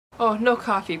Oh, no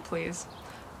coffee, please.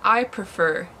 I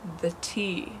prefer the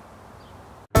tea.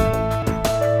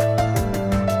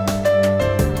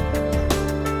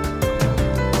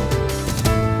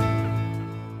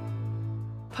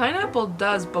 Pineapple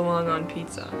does belong on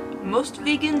pizza. Most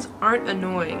vegans aren't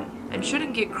annoying and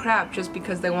shouldn't get crap just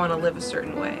because they want to live a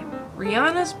certain way.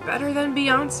 Rihanna's better than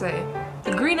Beyonce.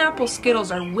 The green apple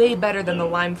Skittles are way better than the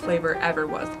lime flavor ever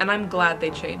was, and I'm glad they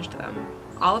changed them.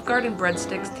 Olive Garden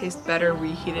breadsticks taste better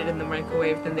reheated in the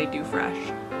microwave than they do fresh.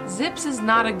 Zips is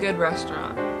not a good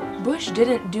restaurant. Bush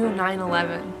didn't do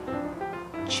 9/11.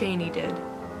 Cheney did.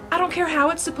 I don't care how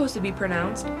it's supposed to be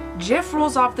pronounced. Jif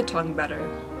rolls off the tongue better.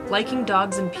 Liking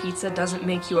dogs and pizza doesn't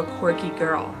make you a quirky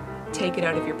girl. Take it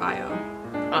out of your bio.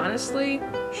 Honestly,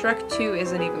 Shrek 2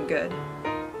 isn't even good.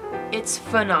 It's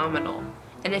phenomenal,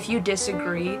 and if you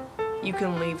disagree, you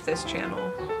can leave this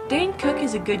channel. Dane Cook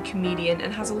is a good comedian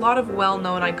and has a lot of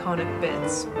well-known iconic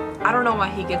bits. I don't know why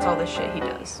he gets all the shit he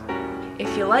does.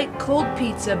 If you like cold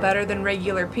pizza better than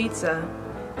regular pizza,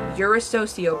 you're a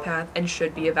sociopath and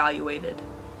should be evaluated.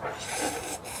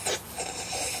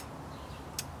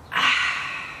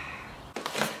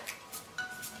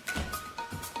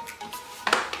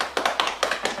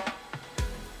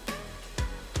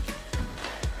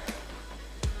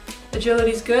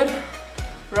 Agility's good.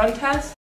 Run test.